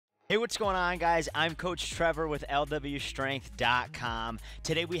Hey, what's going on, guys? I'm Coach Trevor with LWStrength.com.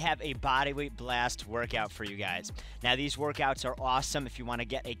 Today we have a bodyweight blast workout for you guys. Now, these workouts are awesome if you want to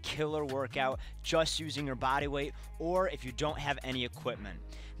get a killer workout just using your body weight, or if you don't have any equipment.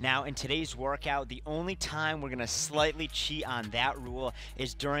 Now, in today's workout, the only time we're going to slightly cheat on that rule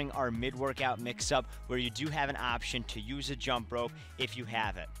is during our mid-workout mix-up, where you do have an option to use a jump rope if you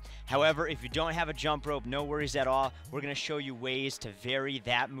have it. However, if you don't have a jump rope, no worries at all. We're going to show you ways to vary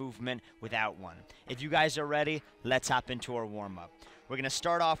that movement without one. If you guys are ready, let's hop into our warm-up. We're going to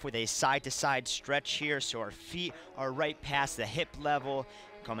start off with a side-to-side stretch here, so our feet are right past the hip level,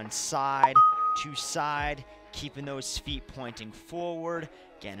 coming side to side, keeping those feet pointing forward,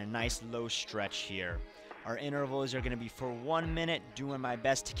 getting a nice low stretch here. Our intervals are going to be for 1 minute, doing my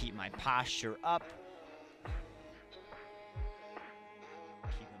best to keep my posture up.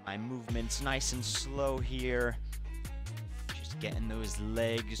 My movements nice and slow here. Just getting those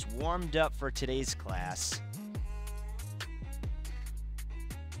legs warmed up for today's class.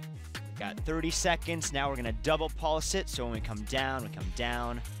 Got 30 seconds. Now we're going to double pulse it. So when we come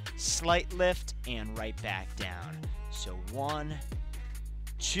down, slight lift, and right back down. So 1,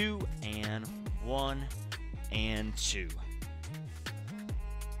 2, and 1, and 2.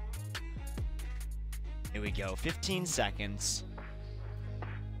 Here we go, 15 seconds.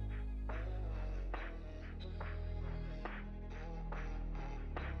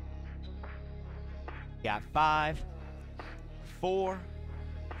 Got 5, 4,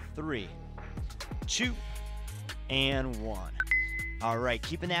 3, 2, and 1. All right,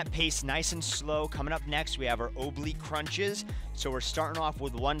 keeping that pace nice and slow. Coming up next, we have our oblique crunches. So we're starting off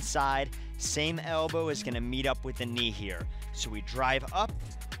with one side. Same elbow is gonna meet up with the knee here. So we drive up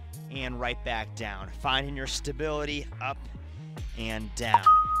and right back down. Finding your stability, up and down.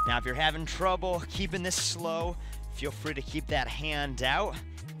 Now, if you're having trouble keeping this slow, feel free to keep that hand out.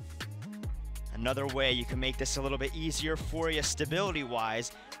 Another way you can make this a little bit easier for you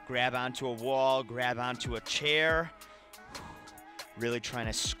stability-wise, grab onto a wall, grab onto a chair. Really trying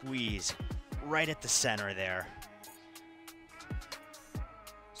to squeeze right at the center there.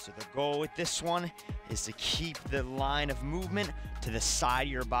 So the goal with this one is to keep the line of movement to the side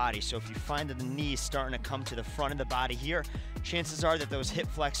of your body. So if you find that the knee is starting to come to the front of the body here, chances are that those hip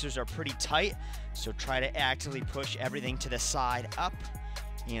flexors are pretty tight. So try to actively push everything to the side, up,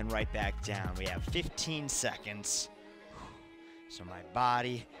 and right back down. We have 15 seconds. So my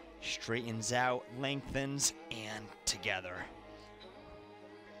body straightens out, lengthens, and together.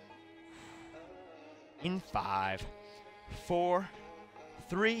 In 5, 4,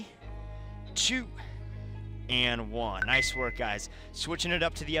 3, 2, and 1. Nice work, guys. Switching it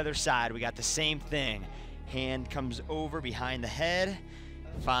up to the other side. We got the same thing. Hand comes over behind the head.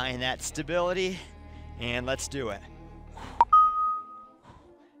 Find that stability, and let's do it.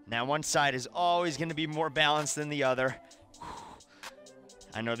 Now, one side is always going to be more balanced than the other.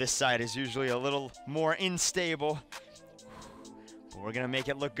 I know this side is usually a little more unstable, but we're going to make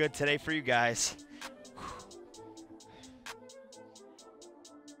it look good today for you guys.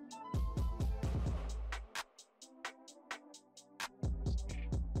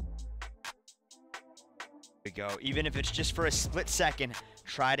 There we go. Even if it's just for a split second,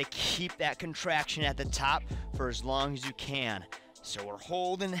 try to keep that contraction at the top for as long as you can. So we're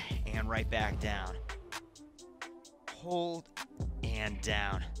holding and right back down. Hold and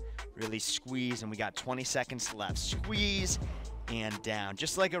down. Really squeeze, and we got 20 seconds left. Squeeze and down.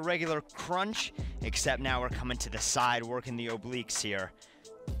 Just like a regular crunch, except now we're coming to the side, working the obliques here.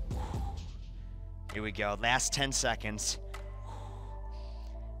 Here we go, last 10 seconds.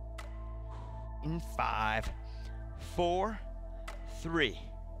 In 5, 4, 3,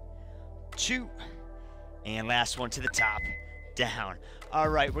 2, and last one to the top. Down. All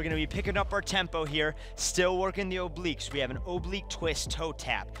right, we're gonna be picking up our tempo here, still working the obliques. We have an oblique twist toe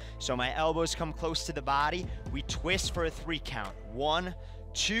tap. So my elbows come close to the body. We twist for a 3 count. 1,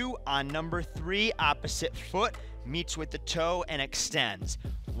 2, on number 3, opposite foot meets with the toe and extends.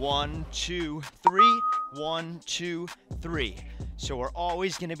 1, 2, 3, 1, 2, 3. So we're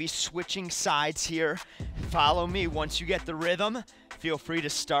always gonna be switching sides here. Follow me. Once you get the rhythm, feel free to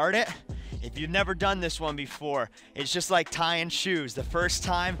start it. If you've never done this one before, it's just like tying shoes. The first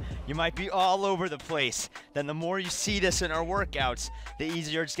time, you might be all over the place. Then the more you see this in our workouts, the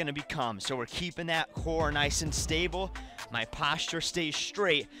easier it's gonna become. So we're keeping that core nice and stable. My posture stays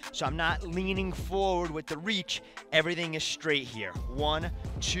straight, so I'm not leaning forward with the reach. Everything is straight here. 1,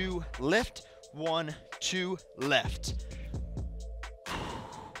 2, lift. 1, 2, lift.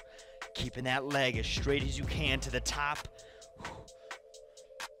 Keeping that leg as straight as you can to the top.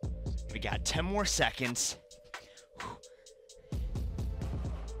 We got 10 more seconds.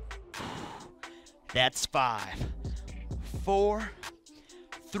 That's 5, 4,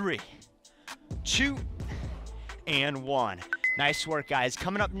 3, 2, and 1. Nice work, guys.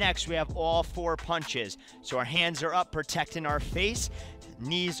 Coming up next, we have all 4 punches. So our hands are up, protecting our face.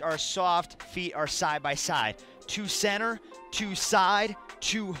 Knees are soft, feet are side by side. 2 center, 2 side,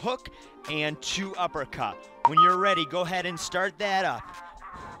 2 hook, and 2 uppercut. When you're ready, go ahead and start that up.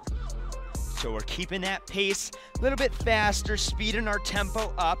 So we're keeping that pace a little bit faster, speeding our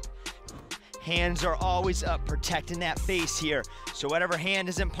tempo up. Hands are always up, protecting that face here. So whatever hand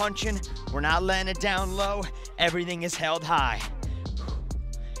isn't punching, we're not letting it down low. Everything is held high.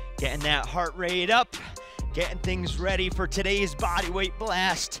 Getting that heart rate up, getting things ready for today's bodyweight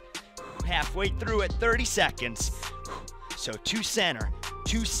blast. Halfway through it, 30 seconds. So 2 center,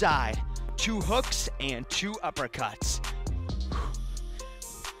 2 side, 2 hooks, and 2 uppercuts.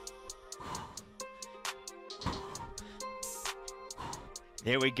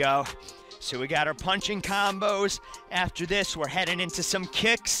 There we go. So we got our punching combos. After this, we're heading into some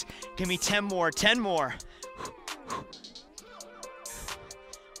kicks. Give me 10 more, 10 more.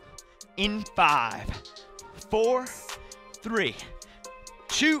 In 5, 4, 3,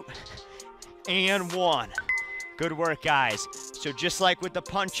 2, and 1. Good work, guys. So just like with the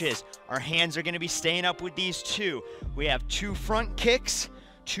punches, our hands are gonna be staying up with these 2. We have 2 front kicks,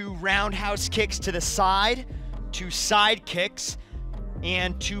 2 roundhouse kicks to the side, 2 side kicks,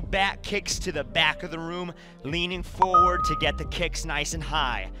 and 2 back kicks to the back of the room, leaning forward to get the kicks nice and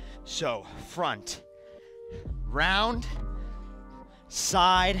high. So front, round,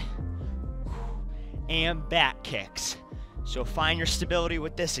 side, and back kicks. So find your stability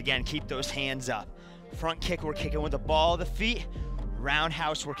with this. Again, keep those hands up. Front kick, we're kicking with the ball of the feet.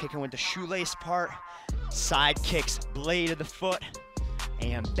 Roundhouse, we're kicking with the shoelace part. Side kicks, blade of the foot.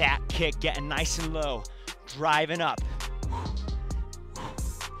 And back kick, getting nice and low, driving up.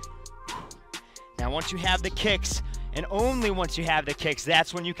 Now, once you have the kicks, and only once you have the kicks,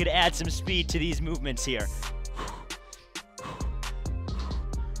 that's when you could add some speed to these movements here.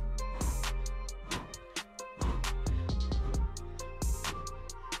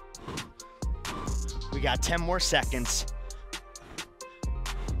 We got 10 more seconds.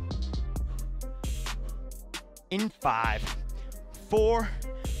 In 5, 4,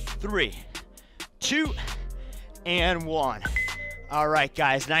 3, 2, and 1. All right,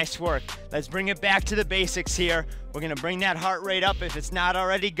 guys, nice work. Let's bring it back to the basics here. We're gonna bring that heart rate up if it's not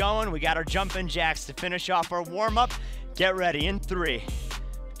already going. We got our jumping jacks to finish off our warm-up. Get ready in 3,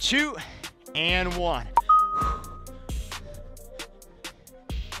 2, and 1.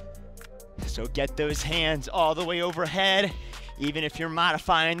 So get those hands all the way overhead. Even if you're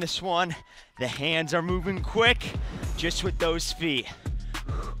modifying this one, the hands are moving quick just with those feet.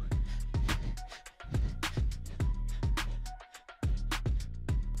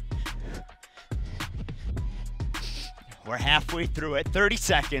 We're halfway through it, 30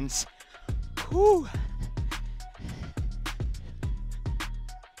 seconds. Whew.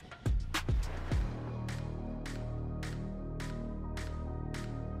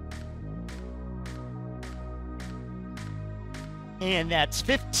 And that's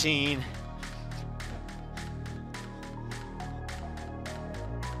 15.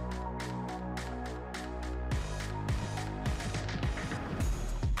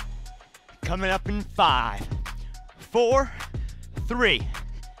 Coming up in 5, 4, 3,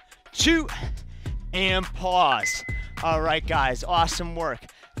 2, and pause. All right, guys, awesome work.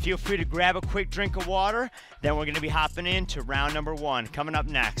 Feel free to grab a quick drink of water. Then we're gonna be hopping into round number 1, coming up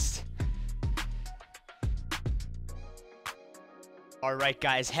next. All right,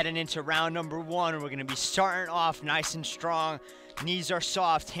 guys, heading into round number 1. We're gonna be starting off nice and strong. Knees are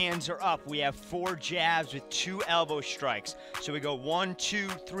soft, hands are up. We have 4 jabs with 2 elbow strikes. So we go 1, 2,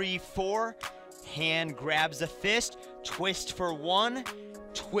 3, 4. Hand grabs the fist, twist for 1,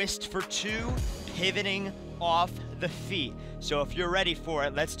 twist for 2, pivoting off the feet. So if you're ready for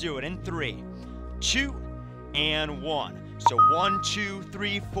it, let's do it in 3, 2, and 1. So 1, 2,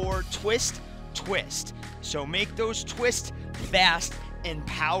 3, 4, twist, twist. So make those twists fast and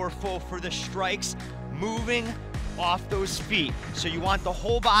powerful for the strikes, moving off those feet. So you want the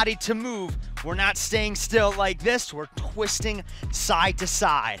whole body to move. We're not staying still like this. We're twisting side to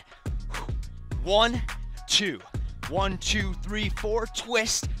side. 1, 2, 1, 2, 3, 4,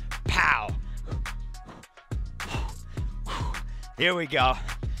 twist, pow. There we go.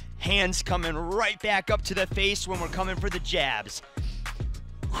 Hands coming right back up to the face when we're coming for the jabs.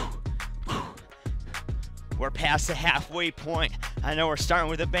 We're past the halfway point. I know we're starting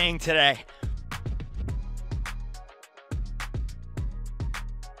with a bang today.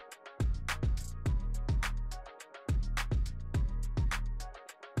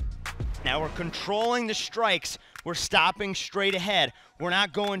 Now we're controlling the strikes. We're stopping straight ahead. We're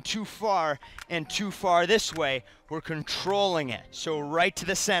not going too far and too far this way. We're controlling it. So right to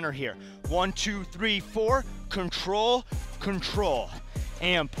the center here. 1, 2, 3, 4. Control, control.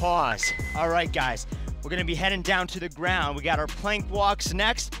 And pause. All right, guys. We're gonna be heading down to the ground. We got our plank walks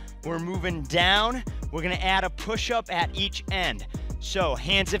next. We're moving down. We're gonna add a push-up at each end. So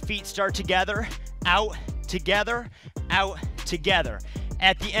hands and feet start together, out, together, out, together.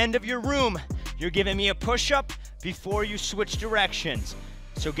 At the end of your room, you're giving me a push-up before you switch directions.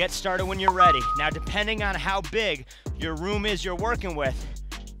 So get started when you're ready. Now, depending on how big your room is you're working with,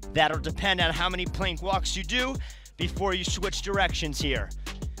 that'll depend on how many plank walks you do before you switch directions here.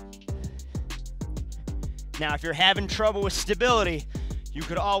 Now, if you're having trouble with stability, you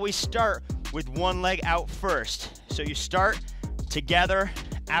could always start with one leg out first. So you start together,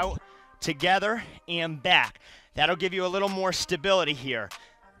 out, together, and back. That'll give you a little more stability here.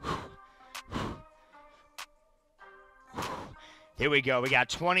 Here we go. We got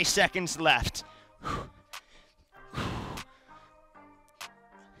 20 seconds left.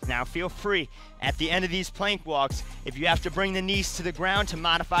 Now feel free at the end of these plank walks, if you have to bring the knees to the ground to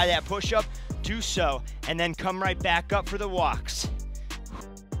modify that push-up, do so, and then come right back up for the walks.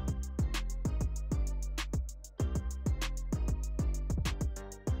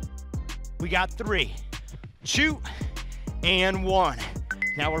 We got 3, 2, and 1.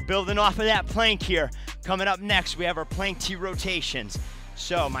 Now we're building off of that plank here. Coming up next, we have our plank T rotations.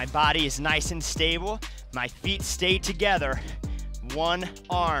 So my body is nice and stable. My feet stay together. One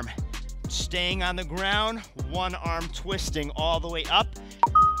arm staying on the ground, one arm twisting all the way up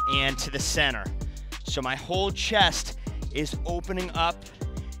and to the center. So my whole chest is opening up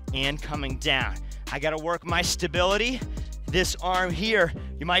and coming down. I gotta work my stability. This arm here,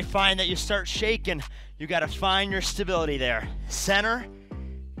 you might find that you start shaking. You gotta find your stability there. Center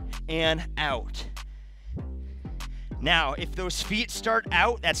and out. Now, if those feet start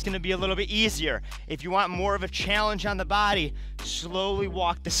out, that's gonna be a little bit easier. If you want more of a challenge on the body, slowly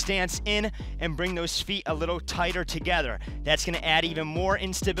walk the stance in and bring those feet a little tighter together. That's gonna add even more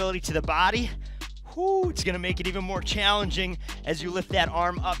instability to the body. Whew, it's gonna make it even more challenging as you lift that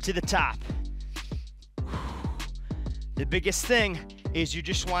arm up to the top. The biggest thing is you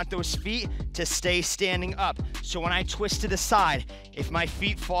just want those feet to stay standing up. So when I twist to the side, if my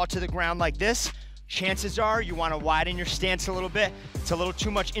feet fall to the ground like this, chances are you want to widen your stance a little bit. It's a little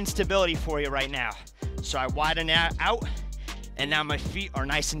too much instability for you right now. So I widen that out, and now my feet are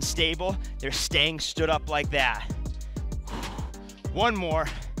nice and stable. They're staying stood up like that. One more,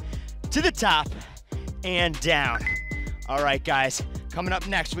 to the top and down. All right, guys, coming up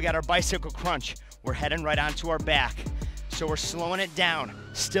next, we got our bicycle crunch. We're heading right onto our back. So we're slowing it down.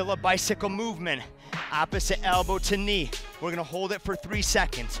 Still a bicycle movement. Opposite elbow to knee. We're gonna hold it for 3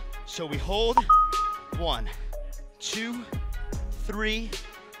 seconds. So we hold, 1, 2, 3,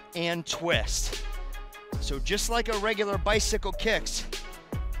 and twist. So just like a regular bicycle kicks,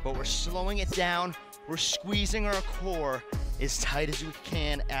 but we're slowing it down. We're squeezing our core as tight as we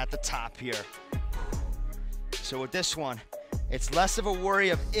can at the top here. So with this one, it's less of a worry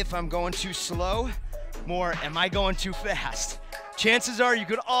of if I'm going too slow, more am I going too fast. Chances are you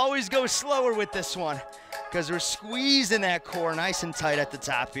could always go slower with this one because we're squeezing that core nice and tight at the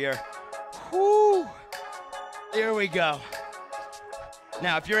top here. Whoo! There we go.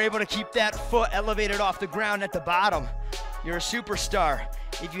 Now, if you're able to keep that foot elevated off the ground at the bottom, you're a superstar.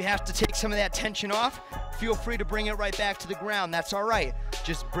 If you have to take some of that tension off, feel free to bring it right back to the ground. That's all right.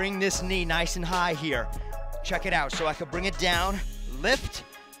 Just bring this knee nice and high here. Check it out. So I can bring it down, lift,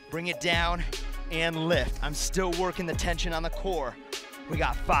 bring it down, and lift. I'm still working the tension on the core. We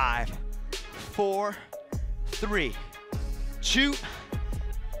got 5, 4, 3, 2,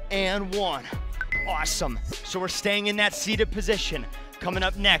 and 1. Awesome. So we're staying in that seated position. Coming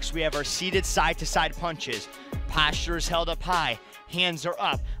up next, we have our seated side-to-side punches. Posture is held up high. Hands are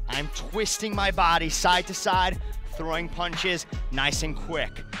up. I'm twisting my body side to side, throwing punches nice and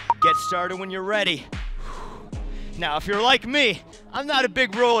quick. Get started when you're ready. Now, if you're like me, I'm not a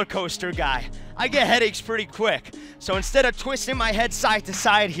big roller coaster guy. I get headaches pretty quick. So instead of twisting my head side to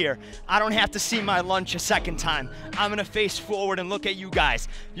side here, I don't have to see my lunch a second time. I'm gonna face forward and look at you guys.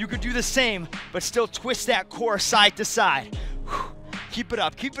 You could do the same, but still twist that core side to side. Keep it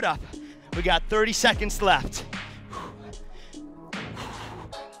up, keep it up. We got 30 seconds left.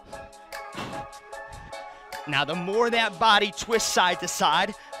 Now, the more that body twists side to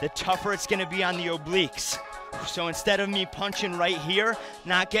side, the tougher it's gonna be on the obliques. So instead of me punching right here,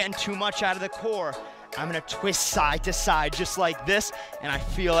 not getting too much out of the core, I'm gonna twist side to side just like this, and I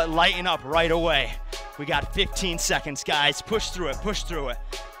feel it lighten up right away. We got 15 seconds, guys. Push through it, push through it.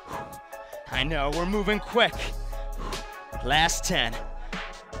 I know, we're moving quick. Last 10.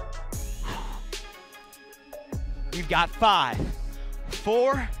 We've got 5,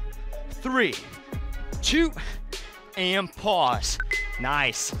 4, 3, 2, and pause.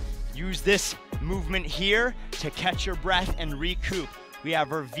 Nice. Use this movement here to catch your breath and recoup. We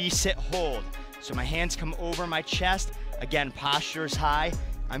have our V-sit hold. So my hands come over my chest. Again, posture is high.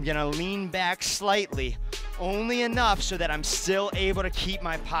 I'm gonna lean back slightly, only enough so that I'm still able to keep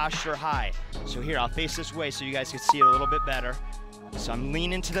my posture high. So here, I'll face this way so you guys can see it a little bit better. So I'm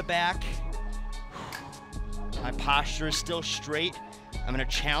leaning to the back. My posture is still straight. I'm gonna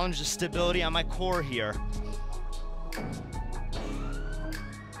challenge the stability on my core here.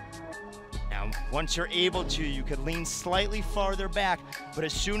 Now, once you're able to, you could lean slightly farther back, but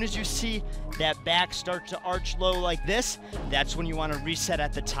as soon as you see that back start to arch low like this, that's when you wanna reset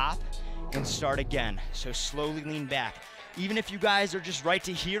at the top and start again. So slowly lean back. Even if you guys are just right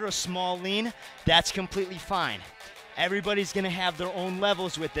to here, a small lean, that's completely fine. Everybody's gonna have their own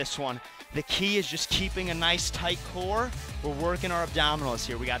levels with this one. The key is just keeping a nice tight core. We're working our abdominals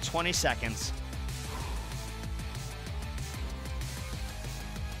here. We got 20 seconds.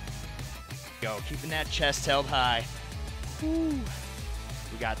 Go, keeping that chest held high. Woo.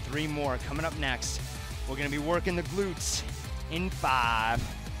 We got 3 more coming up next. We're gonna be working the glutes in 5,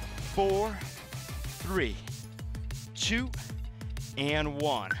 4, 3, 2, and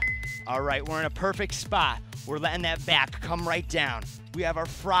 1. All right, we're in a perfect spot. We're letting that back come right down. We have our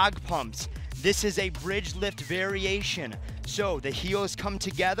frog pumps. This is a bridge lift variation. So the heels come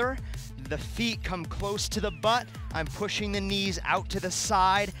together, the feet come close to the butt. I'm pushing the knees out to the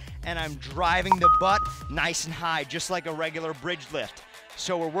side, and I'm driving the butt nice and high, just like a regular bridge lift.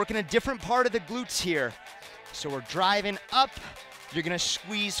 So we're working a different part of the glutes here. So we're driving up. You're gonna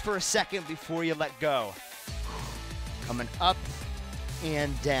squeeze for a second before you let go. Coming up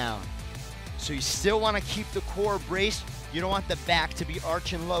and down. So you still wanna keep the core braced. You don't want the back to be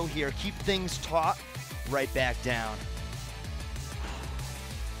arching low here. Keep things taut, right back down.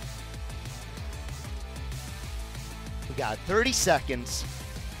 We got 30 seconds.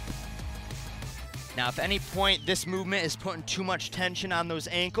 Now, if at any point this movement is putting too much tension on those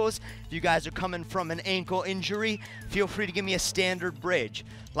ankles, if you guys are coming from an ankle injury, feel free to give me a standard bridge.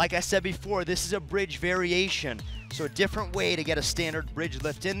 Like I said before, this is a bridge variation. So a different way to get a standard bridge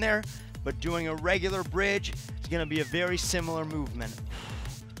lift in there, but doing a regular bridge is gonna be a very similar movement.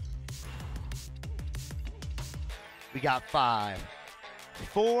 We got 5,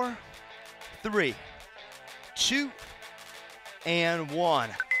 4, 3, 2, and 1.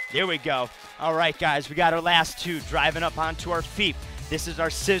 There we go. All right, guys, we got our last 2, driving up onto our feet. This is our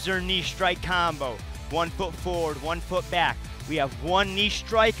scissor knee strike combo. 1 foot forward, 1 foot back. We have 1 knee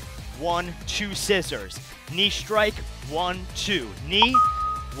strike, 1, 2 scissors. Knee strike, 1, 2. Knee,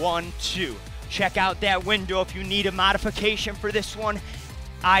 1, 2. Check out that window if you need a modification for this one.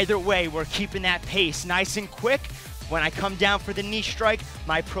 Either way, we're keeping that pace nice and quick. When I come down for the knee strike,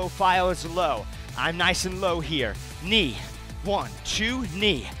 my profile is low. I'm nice and low here. Knee, 1, 2,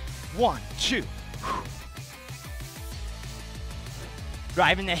 knee, 1, 2.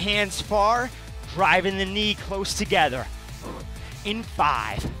 Driving the hands far, driving the knee close together. In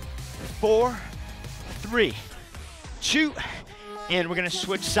 5, 4, 3, 2, and we're gonna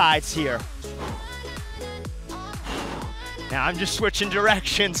switch sides here. Now I'm just switching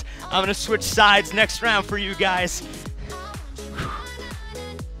directions. I'm gonna switch sides next round for you guys.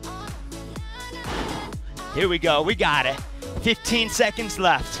 Here we go, we got it. 15 seconds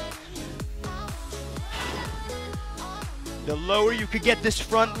left. The lower you could get this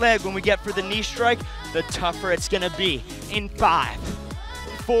front leg when we get for the knee strike, the tougher it's gonna be. In 5,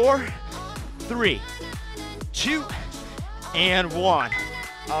 4, 3, 2, and 1.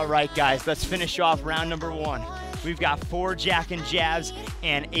 All right, guys, let's finish off round number 1. We've got 4 jack and jabs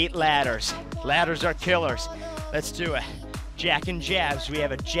and 8 ladders. Ladders are killers. Let's do it. Jack and jabs. We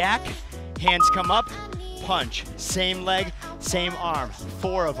have a jack, hands come up, punch. Same leg, same arm.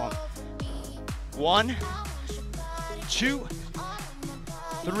 4 of them. 1, 2,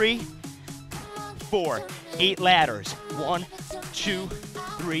 3, 4. 8 ladders. 1, 2,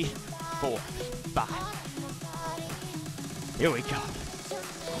 3, 4, 5. Here we go.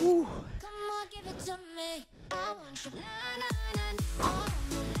 Whew.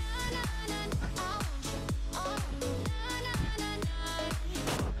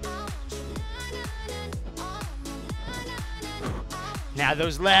 Now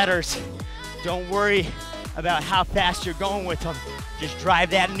those ladders, don't worry about how fast you're going with them. Just drive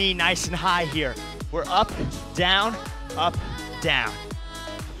that knee nice and high here. We're up, down, up, down.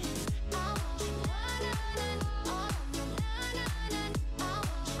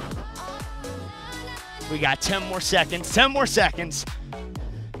 We got 10 more seconds, 10 more seconds.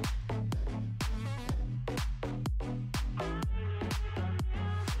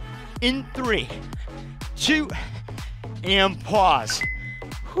 In 3, 2, and pause.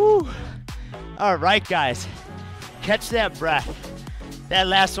 Whew. All right, guys, catch that breath. That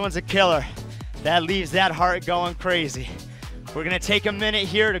last one's a killer. That leaves that heart going crazy. We're gonna take a minute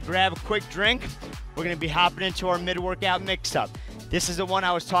here to grab a quick drink. We're gonna be hopping into our mid-workout mix-up. This is the one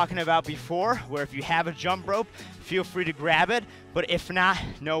I was talking about before, where if you have a jump rope, feel free to grab it, but if not,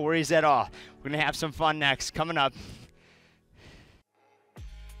 no worries at all. We're gonna have some fun next, coming up.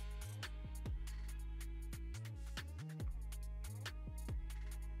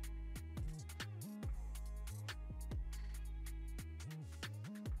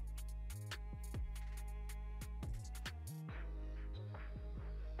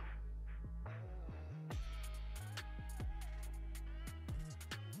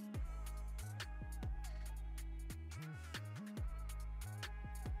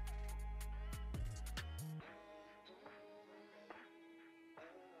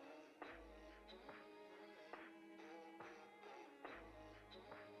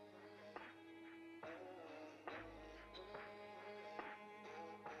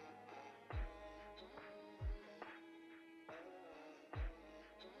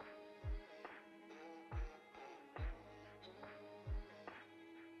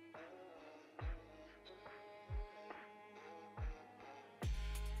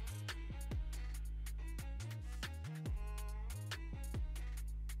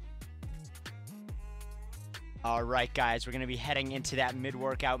 All right, guys, we're gonna be heading into that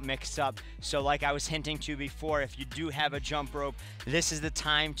mid-workout mix-up. So like I was hinting to before, if you do have a jump rope, this is the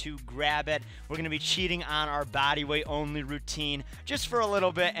time to grab it. We're gonna be cheating on our body weight only routine just for a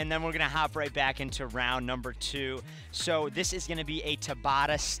little bit, and then we're gonna hop right back into round number 2. So this is gonna be a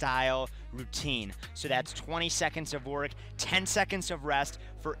Tabata style routine. So that's 20 seconds of work, 10 seconds of rest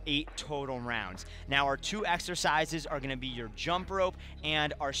for 8 total rounds. Now our 2 exercises are gonna be your jump rope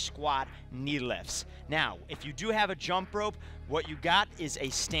and our squat knee lifts. Now, if you do have a jump rope, what you got is a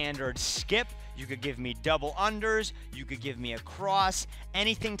standard skip. You could give me double unders, you could give me a cross,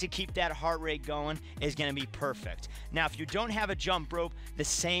 anything to keep that heart rate going is gonna be perfect. Now, if you don't have a jump rope, the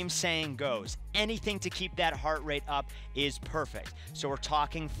same saying goes. Anything to keep that heart rate up is perfect. So we're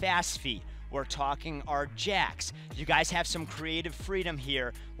talking fast feet. We're talking our jacks. You guys have some creative freedom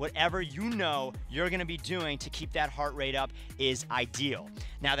here. Whatever you know you're gonna be doing to keep that heart rate up is ideal.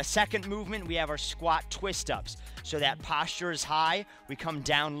 Now the second movement, we have our squat twist ups. So that posture is high, we come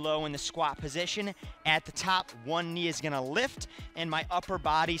down low in the squat position. At the top, one knee is gonna lift and my upper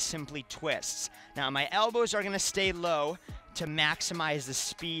body simply twists. Now my elbows are gonna stay low to maximize the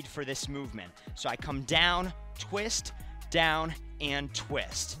speed for this movement. So I come down, and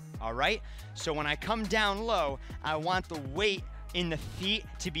twist. All right? So when I come down low, I want the weight in the feet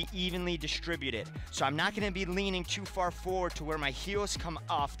to be evenly distributed. So I'm not gonna be leaning too far forward to where my heels come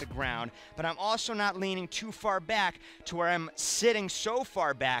off the ground, but I'm also not leaning too far back to where I'm sitting so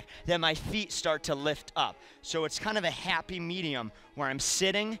far back that my feet start to lift up. So it's kind of a happy medium where I'm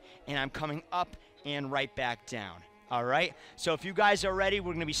sitting and I'm coming up and right back down. All right? So if you guys are ready,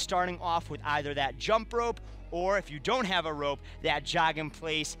 we're gonna be starting off with either that jump rope, or if you don't have a rope, that jog in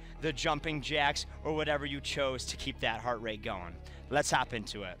place, the jumping jacks, or whatever you chose to keep that heart rate going. Let's hop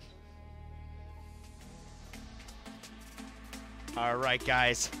into it. All right,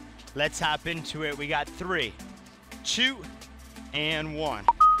 guys, let's hop into it. We got 3, 2, and 1.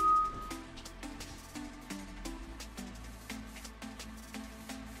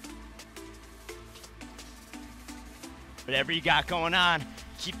 Whatever you got going on,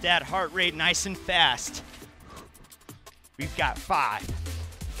 keep that heart rate nice and fast. We've got 5,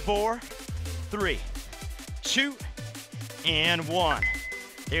 4, 3, 2, and 1.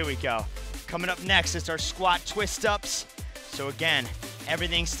 Here we go. Coming up next is our squat twist ups. So again,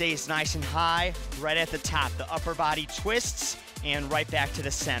 everything stays nice and high right at the top. The upper body twists and right back to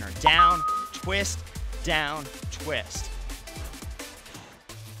the center. Down, twist, down, twist.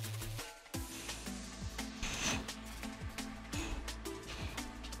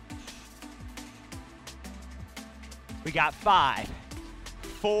 We got 5,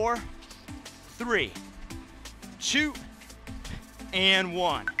 4, 3, 2, and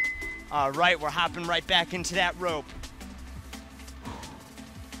 1. All right, we're hopping right back into that rope.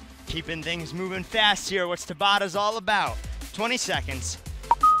 Keeping things moving fast here. What's Tabata's all about? 20 seconds.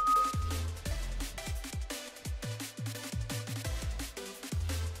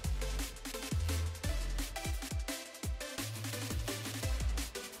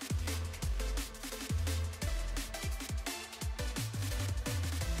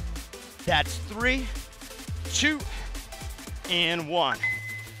 That's 3, 2, and 1.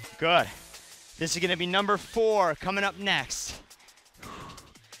 Good. This is gonna be number 4 coming up next.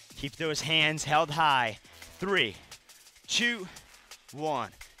 Keep those hands held high. 3, 2,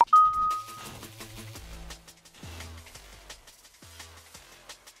 1.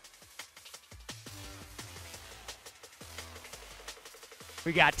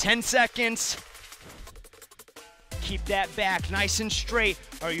 We got 10 seconds. Keep that back nice and straight.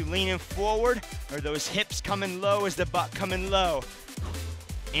 Are you leaning forward? Are those hips coming low? Is the butt coming low?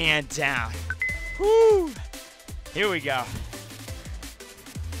 And down. Woo! Here we go.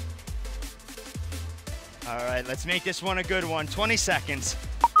 All right, let's make this one a good one. 20 seconds.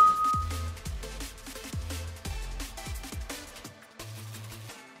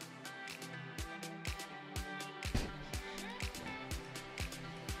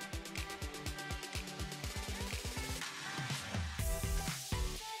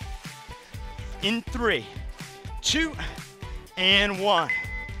 In 3, 2, and 1.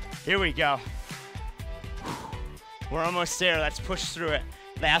 Here we go. We're almost there. Let's push through it.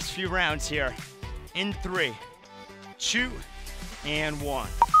 Last few rounds here. In 3, 2, and 1.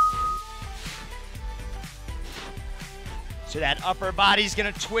 So that upper body's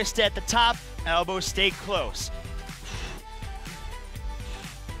gonna twist at the top. Elbows stay close.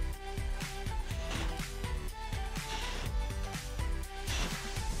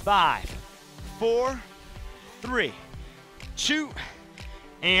 5, 4, 3, 2,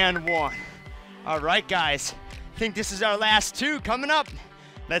 and 1. All right, guys. I think this is our last 2 coming up.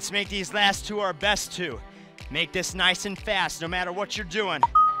 Let's make these last 2 our best 2. Make this nice and fast, no matter what you're doing.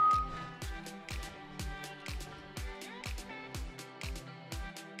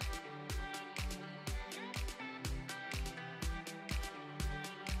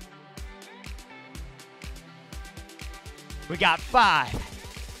 We got 5,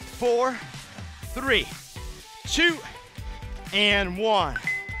 4, 3, 2, and 1.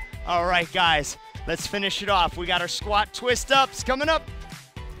 All right, guys, let's finish it off. We got our squat twist ups coming up.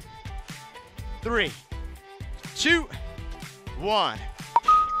 3, 2, 1.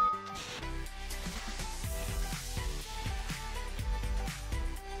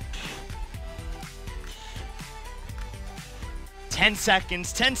 Ten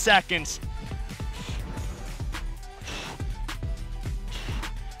seconds, 10 seconds.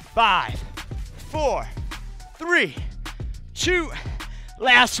 5, 4, 3, 2,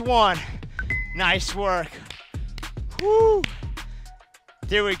 last one. Nice work. Woo.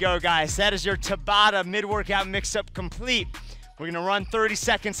 There we go, guys. That is your Tabata mid-workout mix-up complete. We're gonna run 30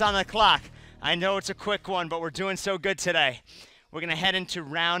 seconds on the clock. I know it's a quick one, but we're doing so good today. We're gonna head into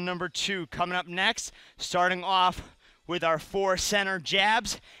round number 2 coming up next, starting off with our 4 center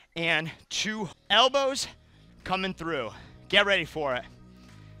jabs and 2 elbows coming through. Get ready for it.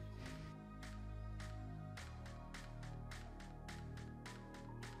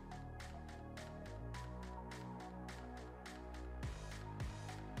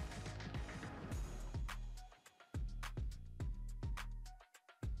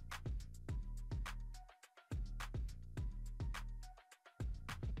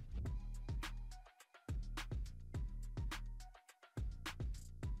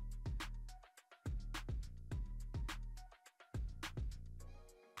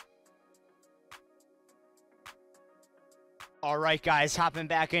 All right, guys, hopping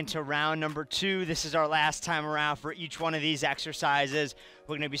back into round number 2. This is our last time around for each one of these exercises.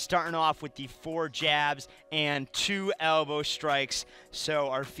 We're gonna be starting off with the 4 jabs and 2 elbow strikes. So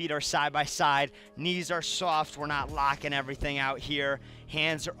our feet are side by side, knees are soft, we're not locking everything out here.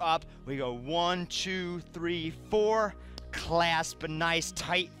 Hands are up, we go 1, 2, 3, 4. Clasp a nice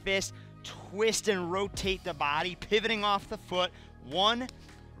tight fist, twist and rotate the body, pivoting off the foot. 1,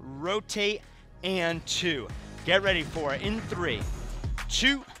 rotate, and 2. Get ready for it in 3,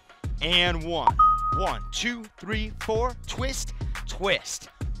 2, and 1. 1, 2, 3, 4, twist, twist.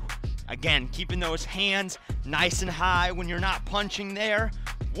 Again, keeping those hands nice and high when you're not punching there.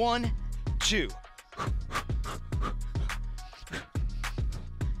 1, 2.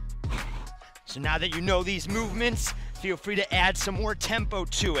 So now that you know these movements, feel free to add some more tempo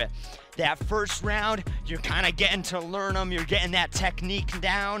to it. That first round, you're kind of getting to learn them. You're getting that technique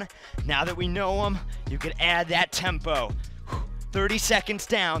down. Now that we know them, you can add that tempo. 30 seconds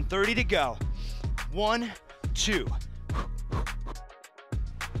down, 30 to go. 1, 2.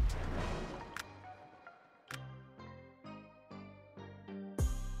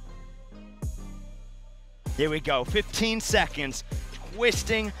 There we go, 15 seconds.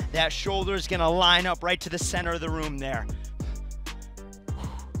 Twisting, that shoulder is gonna line up right to the center of the room there.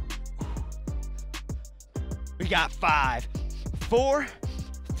 We got 5, 4,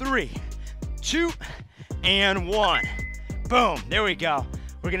 3, 2, and 1. Boom, there we go.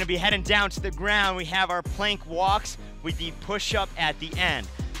 We're gonna be heading down to the ground. We have our plank walks with the push-up at the end.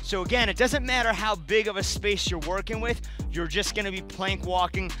 So again, it doesn't matter how big of a space you're working with, you're just gonna be plank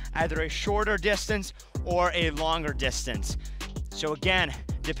walking either a shorter distance or a longer distance. So again,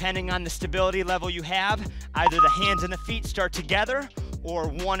 depending on the stability level you have, either the hands and the feet start together or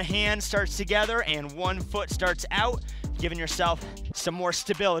one hand starts together and one foot starts out, giving yourself some more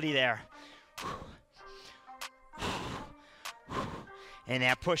stability there. And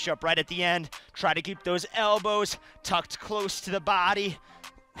that push up right at the end, try to keep those elbows tucked close to the body.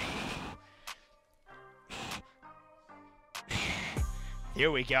 Here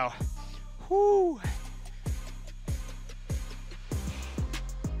we go. Woo.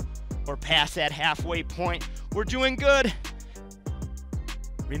 We're past that halfway point. We're doing good.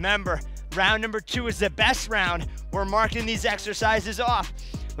 Remember, round number 2 is the best round. We're marking these exercises off.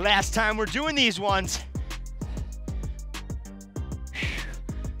 Last time we're doing these ones,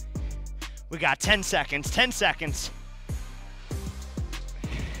 we got 10 seconds, 10 seconds.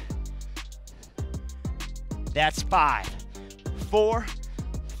 That's 5, 4,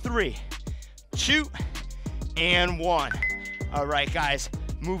 3, 2, and 1. All right, guys,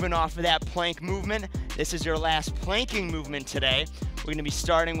 moving off of that plank movement. This is your last planking movement today. We're gonna be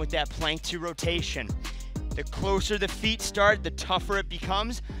starting with that plank to rotation. The closer the feet start, the tougher it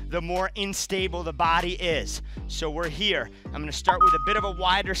becomes, the more unstable the body is. So we're here. I'm gonna start with a bit of a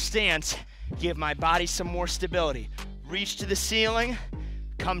wider stance, give my body some more stability. Reach to the ceiling,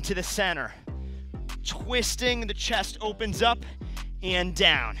 come to the center. Twisting, the chest opens up and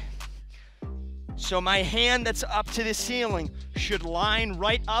down. So my hand that's up to the ceiling should line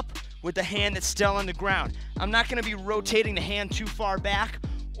right up with the hand that's still on the ground. I'm not gonna be rotating the hand too far back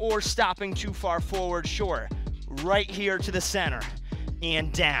or stopping too far forward short. Right here to the center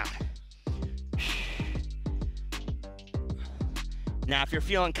and down. Now, if you're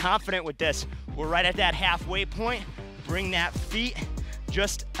feeling confident with this, we're right at that halfway point. Bring that feet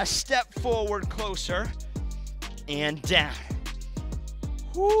just a step forward closer and down.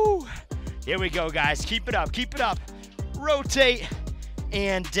 Woo. Here we go, guys. Keep it up, keep it up. Rotate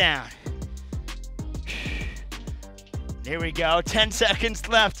and down. There we go, 10 seconds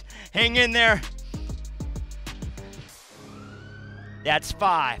left. Hang in there. That's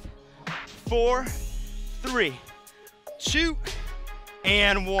 5, 4, 3, 2,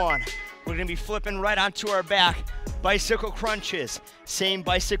 and 1. We're gonna be flipping right onto our back. Bicycle crunches, same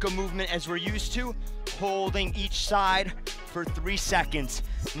bicycle movement as we're used to, holding each side for 3 seconds.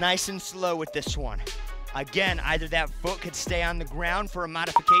 Nice and slow with this one. Again, either that foot could stay on the ground for a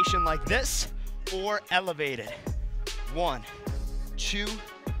modification like this or elevate it. 1, 2,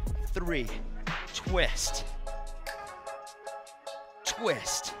 3, twist,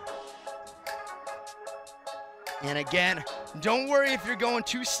 twist. And again, don't worry if you're going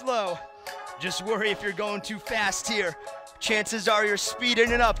too slow. Just worry if you're going too fast here. Chances are you're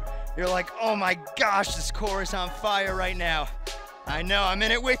speeding it up. You're like, oh my gosh, this core is on fire right now. I know, I'm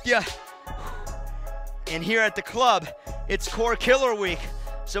in it with you. And here at the club, it's Core Killer Week.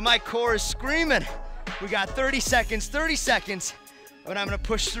 So my core is screaming. We got 30 seconds, but I'm gonna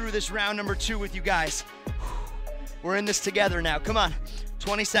push through this round number 2 with you guys. We're in this together now, come on.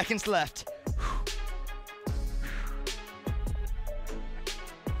 20 seconds left.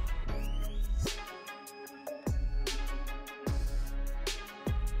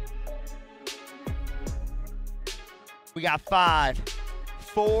 We got 5,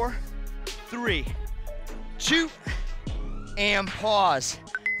 4, 3, 2, and pause.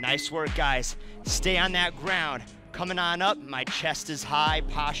 Nice work, guys. Stay on that ground. Coming on up, my chest is high,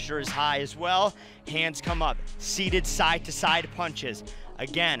 posture is high as well. Hands come up, seated side to side punches.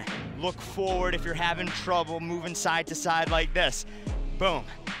 Again, look forward if you're having trouble moving side to side like this. Boom.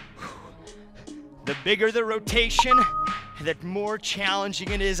 The bigger the rotation, the more challenging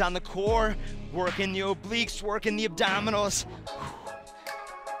it is on the core. Working the obliques, working the abdominals.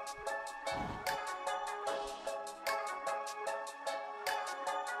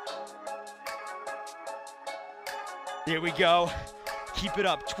 There we go. Keep it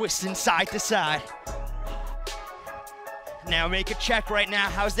up, twisting side to side. Now make a check right now.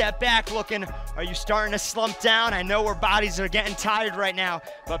 How's that back looking? Are you starting to slump down? I know our bodies are getting tired right now,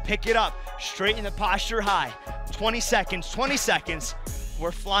 but pick it up. Straighten the posture high. 20 seconds, 20 seconds.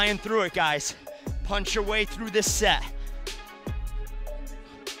 We're flying through it, guys. Punch your way through this set.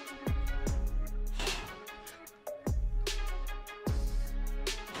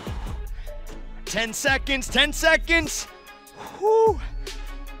 Ten seconds, 10 seconds. Whew.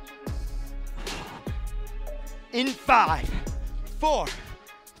 In 5, 4,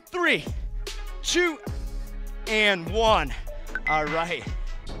 3, 2, and 1. All right.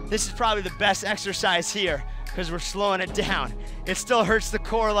 This is probably the best exercise here because we're slowing it down. It still hurts the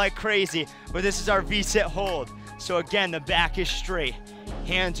core like crazy, but this is our V-sit hold. So again, the back is straight.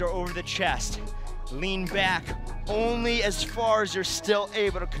 Hands are over the chest. Lean back only as far as you're still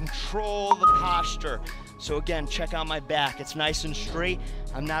able to control the posture. So again, check out my back. It's nice and straight.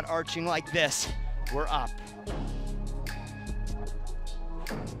 I'm not arching like this. We're up.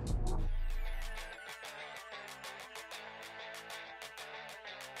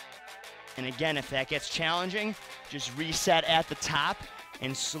 And again, if that gets challenging, just reset at the top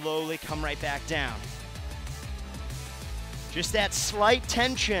and slowly come right back down. Just that slight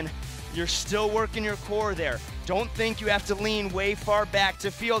tension, you're still working your core there. Don't think you have to lean way far back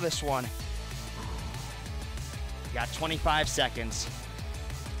to feel this one. You got 25 seconds.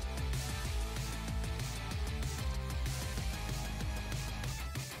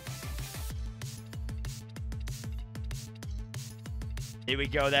 Here we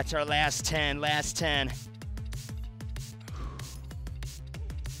go, that's our last 10, last 10.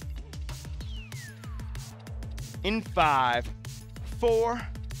 In 5, 4,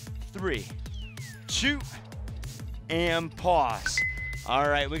 3, 2, and pause. All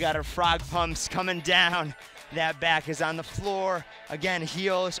right, we got our frog pumps coming down. That back is on the floor. Again,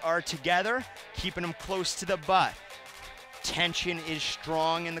 heels are together, keeping them close to the butt. Tension is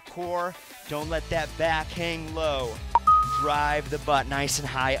strong in the core. Don't let that back hang low. Drive the butt nice and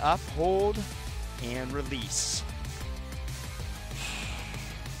high up, hold, and release.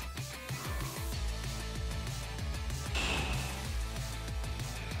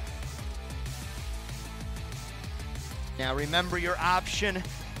 Now remember your option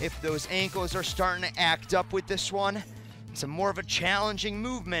if those ankles are starting to act up with this one. It's more of a challenging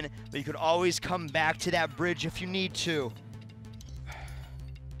movement, but you could always come back to that bridge if you need to.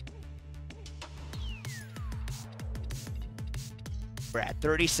 We're at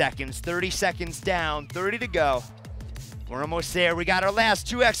 30 seconds down, 30 to go. We're almost there. We got our last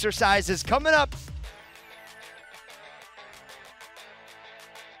 2 exercises coming up.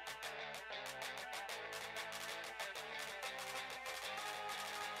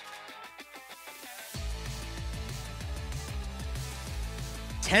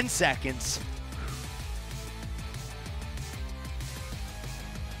 Ten seconds.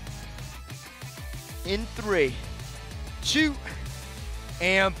 In 3, 2,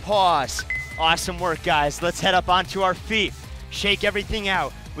 and pause. Awesome work, guys. Let's head up onto our feet. Shake everything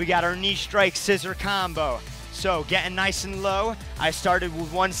out. We got our knee strike scissor combo. So getting nice and low. I started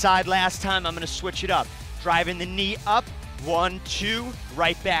with one side last time. I'm gonna switch it up. Driving the knee up. 1, 2,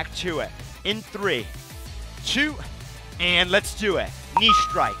 right back to it. In 3, 2, and let's do it. Knee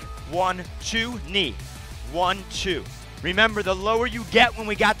strike. 1, 2, knee. 1, 2. Remember, the lower you get when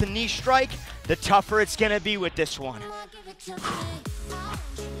we got the knee strike, the tougher it's gonna be with this one.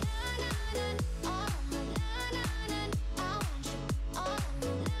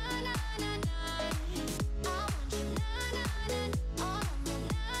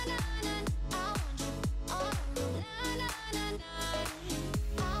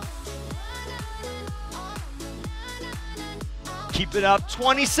 Keep it up,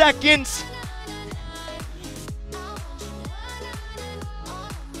 20 seconds.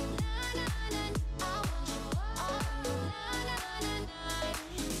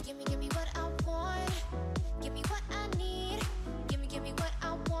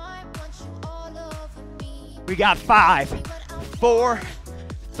 We got 5, 4,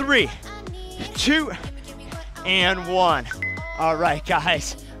 3, 2, and 1. All right,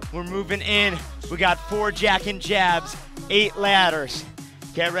 guys, we're moving in. We got 4 jack and jabs, 8 ladders.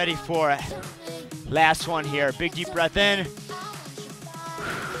 Get ready for it. Last one here. Big deep breath in.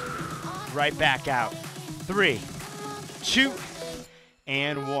 Right back out. 3, 2,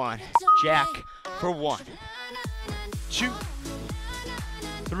 and 1. Jack for 1, 2,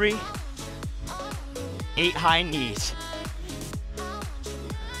 3, 8 high knees.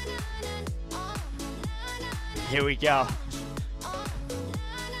 Here we go.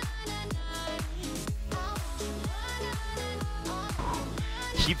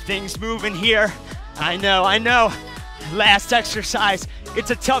 Keep things moving here. I know. Last exercise, it's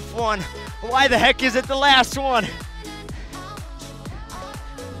a tough one. Why the heck is it the last one?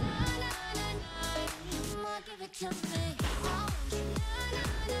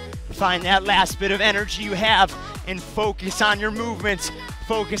 Find that last bit of energy you have and focus on your movements.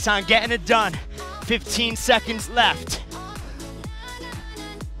 Focus on getting it done. 15 seconds left.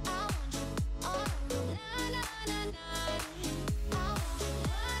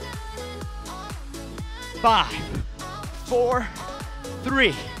 Five, 4,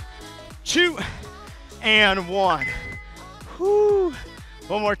 3, 2, and 1. Whew.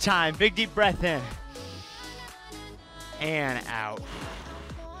 One more time, big deep breath in. And out.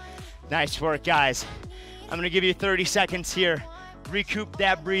 Nice work, guys. I'm gonna give you 30 seconds here. Recoup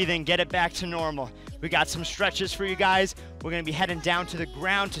that breathing, get it back to normal. We got some stretches for you guys. We're gonna be heading down to the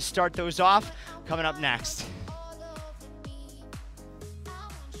ground to start those off. Coming up next.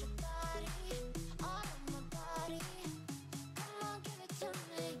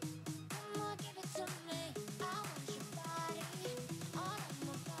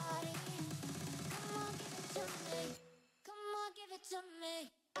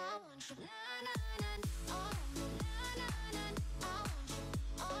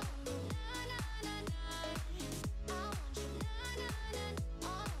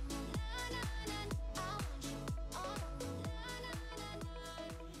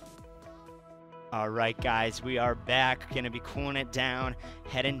 All right, guys, we are back. Gonna be cooling it down,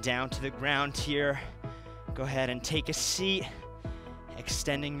 heading down to the ground here. Go ahead and take a seat,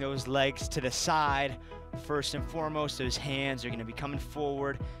 extending those legs to the side. First and foremost, those hands are gonna be coming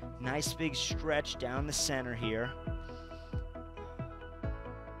forward. Nice big stretch down the center here.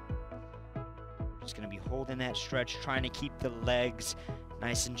 Just gonna be holding that stretch, trying to keep the legs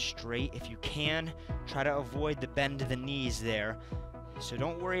nice and straight. If you can, try to avoid the bend to the knees there. So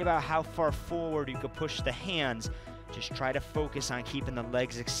don't worry about how far forward you could push the hands. Just try to focus on keeping the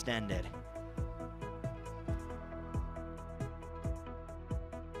legs extended.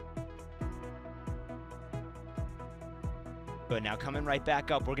 Good, now coming right back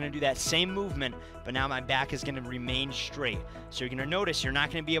up, we're gonna do that same movement, but now my back is gonna remain straight. So you're gonna notice you're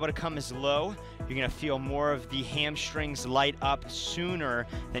not gonna be able to come as low. You're gonna feel more of the hamstrings light up sooner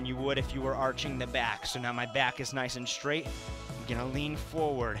than you would if you were arching the back. So now my back is nice and straight. I'm gonna lean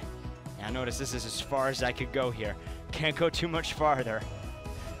forward. Now notice this is as far as I could go here. Can't go too much farther.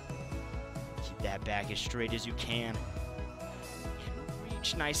 Keep that back as straight as you can. And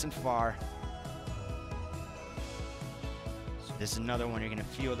reach nice and far. So this is another one. You're gonna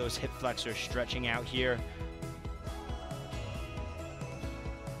feel those hip flexors stretching out here.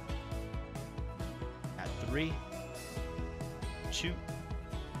 At 3, 2,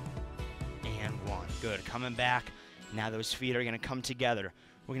 and 1. Good, coming back. Now those feet are gonna come together.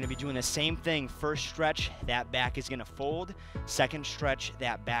 We're gonna be doing the same thing. First stretch, that back is gonna fold. Second stretch,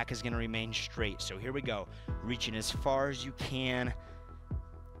 that back is gonna remain straight. So here we go. Reaching as far as you can.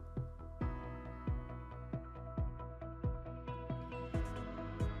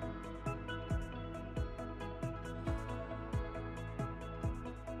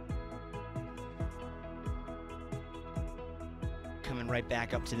 Coming right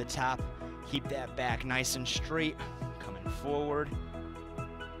back up to the top. Keep that back nice and straight. Coming forward.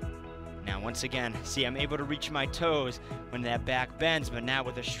 Now once again, see, I'm able to reach my toes when that back bends, but now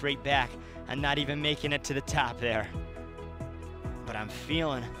with a straight back, I'm not even making it to the top there. But I'm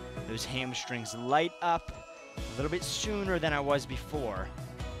feeling those hamstrings light up a little bit sooner than I was before.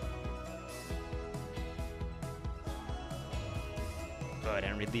 Good,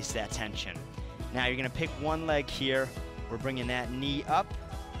 and release that tension. Now you're gonna pick one leg here. We're bringing that knee up.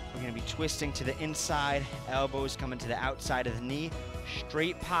 We're gonna be twisting to the inside, elbows coming to the outside of the knee.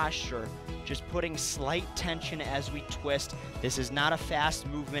 Straight posture, just putting slight tension as we twist. This is not a fast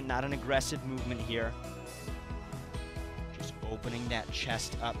movement, not an aggressive movement here. Just opening that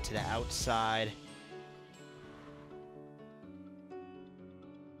chest up to the outside.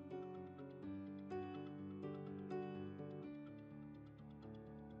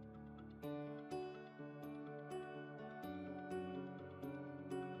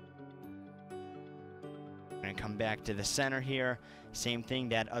 Come back to the center here. Same thing,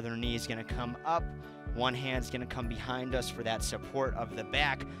 that other knee is gonna come up. One hand's gonna come behind us for that support of the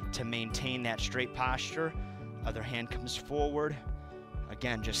back to maintain that straight posture. Other hand comes forward.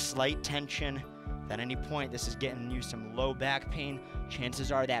 Again, just slight tension. If at any point this is getting you some low back pain,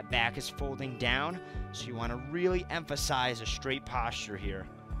 chances are that back is folding down. So you wanna really emphasize a straight posture here.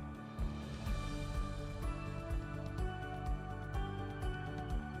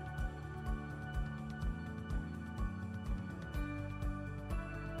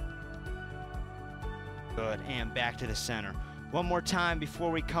 Good, and back to the center. One more time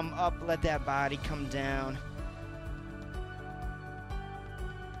before we come up, let that body come down.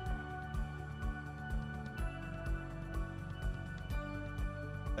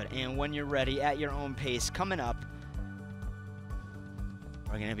 Good, and when you're ready, at your own pace, coming up,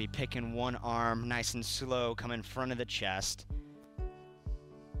 we're gonna be picking one arm nice and slow, come in front of the chest.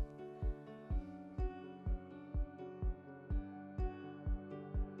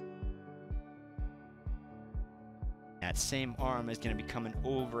 That same arm is going to be coming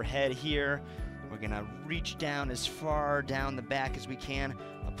overhead here. We're gonna reach down as far down the back as we can,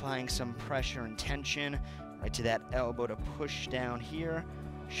 applying some pressure and tension right to that elbow to push down here.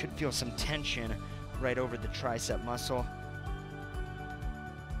 Should feel some tension right over the tricep muscle.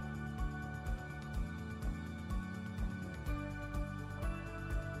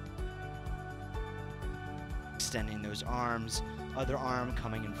 Extending those arms, other arm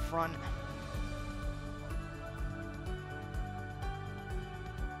coming in front.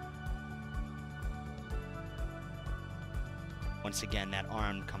 Once again, that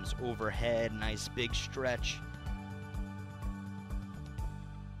arm comes overhead, nice big stretch.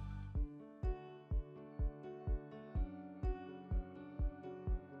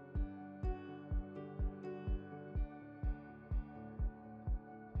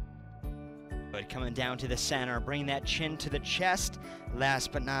 Good, coming down to the center, bring that chin to the chest.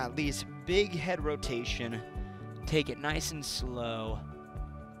 Last but not least, big head rotation. Take it nice and slow.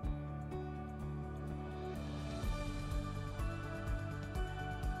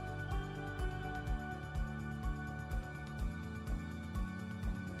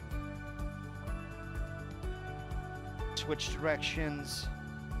 Switch directions.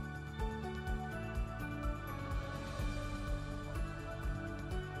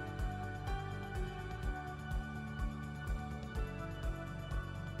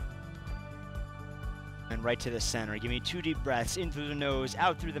 And right to the center. Give me 2 deep breaths in through the nose,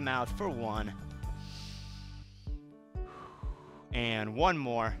 out through the mouth for 1. And 1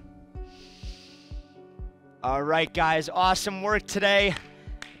 more. All right, guys, awesome work today.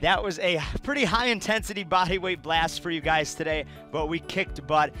 That was a pretty high intensity body weight blast for you guys today, but we kicked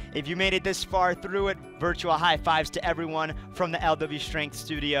butt. If you made it this far through it, virtual high fives to everyone from the LW Strength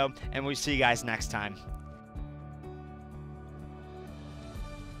studio, and we'll see you guys next time.